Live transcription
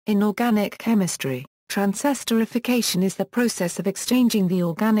In organic chemistry, transesterification is the process of exchanging the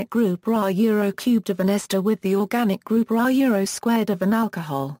organic group Ra-cubed of an ester with the organic group Ra-squared of an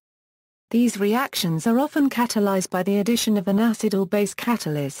alcohol. These reactions are often catalyzed by the addition of an acid or base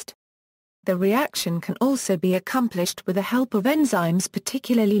catalyst. The reaction can also be accomplished with the help of enzymes,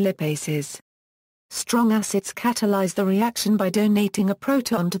 particularly lipases. Strong acids catalyze the reaction by donating a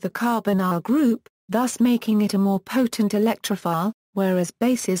proton to the carbonyl group, thus making it a more potent electrophile, whereas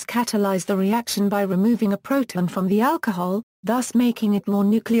bases catalyze the reaction by removing a proton from the alcohol, thus making it more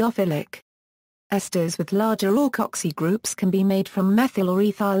nucleophilic. Esters with larger alkoxy groups can be made from methyl or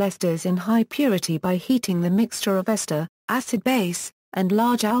ethyl esters in high purity by heating the mixture of ester, acid-base, and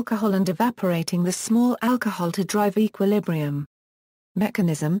large alcohol and evaporating the small alcohol to drive equilibrium.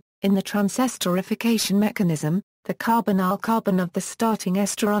 Mechanism: in the transesterification mechanism, the carbonyl carbon of the starting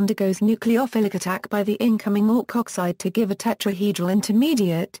ester undergoes nucleophilic attack by the incoming alkoxide to give a tetrahedral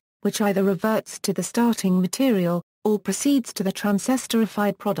intermediate, which either reverts to the starting material, or proceeds to the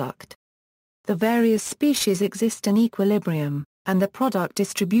transesterified product. The various species exist in equilibrium, and the product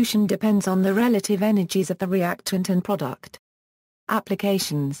distribution depends on the relative energies of the reactant and product.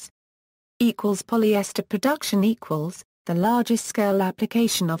 Applications: Polyester production The largest scale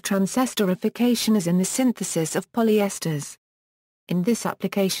application of transesterification is in the synthesis of polyesters. In this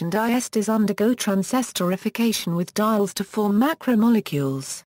application, diesters undergo transesterification with diols to form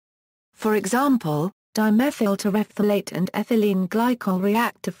macromolecules. For example, dimethyl terephthalate and ethylene glycol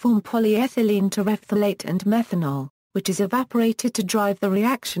react to form polyethylene terephthalate and methanol, which is evaporated to drive the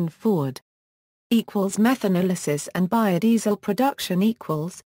reaction forward. Methanolysis and biodiesel production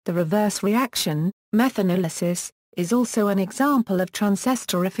The reverse reaction, methanolysis, is also an example of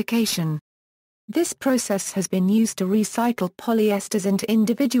transesterification. This process has been used to recycle polyesters into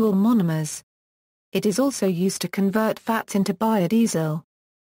individual monomers. It is also used to convert fats into biodiesel.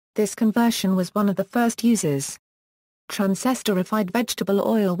 This conversion was one of the first uses. Transesterified vegetable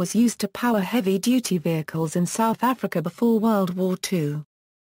oil was used to power heavy-duty vehicles in South Africa before World War II.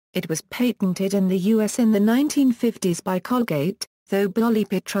 It was patented in the US in the 1950s by Colgate, though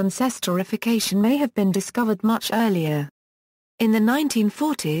biolipid transesterification may have been discovered much earlier. In the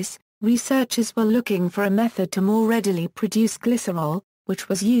 1940s, researchers were looking for a method to more readily produce glycerol, which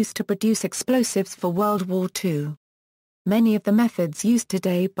was used to produce explosives for World War II. Many of the methods used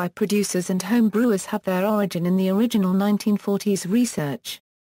today by producers and home brewers have their origin in the original 1940s research.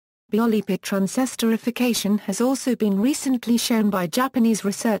 Biolipid transesterification has also been recently shown by Japanese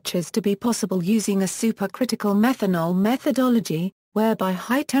researchers to be possible using a supercritical methanol methodology, whereby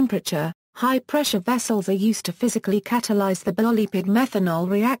high-temperature, high-pressure vessels are used to physically catalyze the biolipid methanol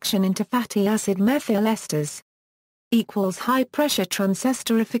reaction into fatty acid methyl esters. High-pressure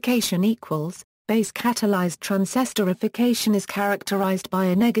transesterification Base-catalyzed transesterification is characterized by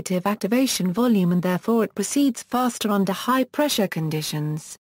a negative activation volume and therefore it proceeds faster under high-pressure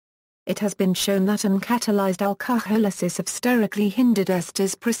conditions. It has been shown that uncatalyzed alkoholysis of sterically hindered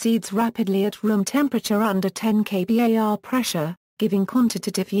esters proceeds rapidly at room temperature under 10 kbar pressure, giving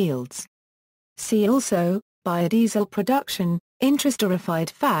quantitative yields. See also, biodiesel production,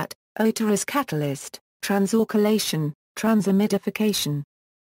 intraesterified fat, odor as catalyst, transalkylation, transamidification.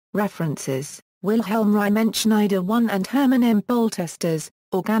 References: Wilhelm Riemenschneider 1 and Hermann M. Boltesters,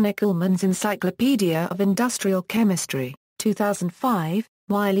 Organic Ullmann's Encyclopedia of Industrial Chemistry, 2005,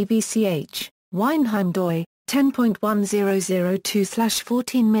 Wiley VCH, Weinheim doi,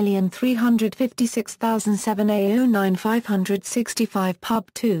 10.1002/14356700 565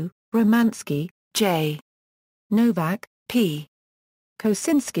 Pub 2, Romansky, J. Novak, P.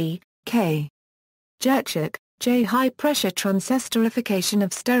 Kosinski, K. Jerchuk, J. High-pressure transesterification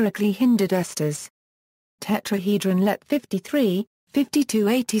of sterically hindered esters. Tetrahedron Let 53,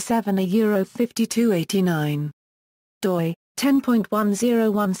 5287/5289. doi,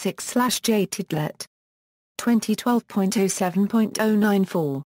 10.1016/J Tidlet. 2012.07.094.